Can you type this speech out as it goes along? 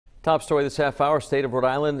Top story this half hour, state of Rhode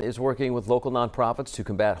Island is working with local nonprofits to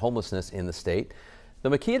combat homelessness in the state. The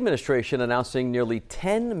McKee administration announcing nearly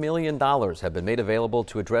 $10 million have been made available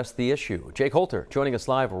to address the issue. Jake Holter joining us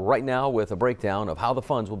live right now with a breakdown of how the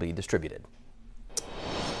funds will be distributed.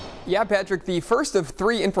 Yeah, Patrick, the first of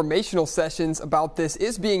 3 informational sessions about this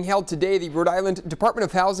is being held today. The Rhode Island Department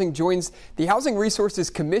of Housing joins the Housing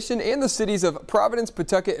Resources Commission and the cities of Providence,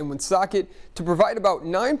 Pawtucket, and Woonsocket to provide about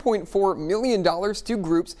 $9.4 million to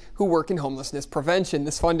groups who work in homelessness prevention.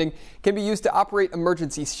 This funding can be used to operate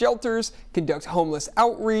emergency shelters, conduct homeless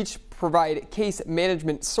outreach, provide case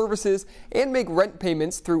management services, and make rent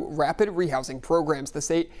payments through rapid rehousing programs. The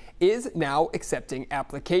state is now accepting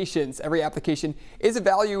applications. Every application is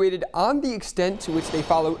evaluated on the extent to which they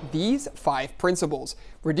follow these 5 principles: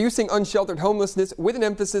 reducing unsheltered homelessness with an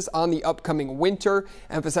emphasis on the upcoming winter,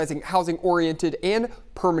 emphasizing housing-oriented and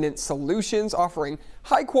permanent solutions, offering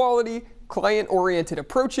high-quality, client-oriented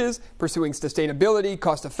approaches, pursuing sustainability,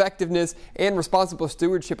 cost-effectiveness, and responsible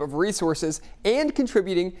stewardship of resources, and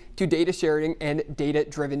contributing to data sharing and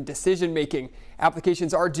data-driven decision-making.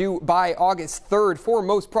 Applications are due by August 3rd for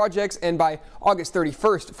most projects and by August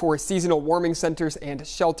 31st for seasonal warming centers and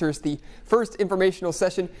shelters. The first informational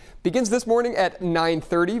session begins this morning at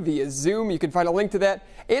 9:30 via Zoom. You can find a link to that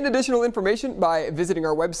and additional information by visiting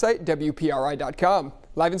our website, WPRI.com.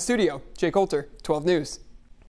 Live in studio, Jake Holter, 12 News.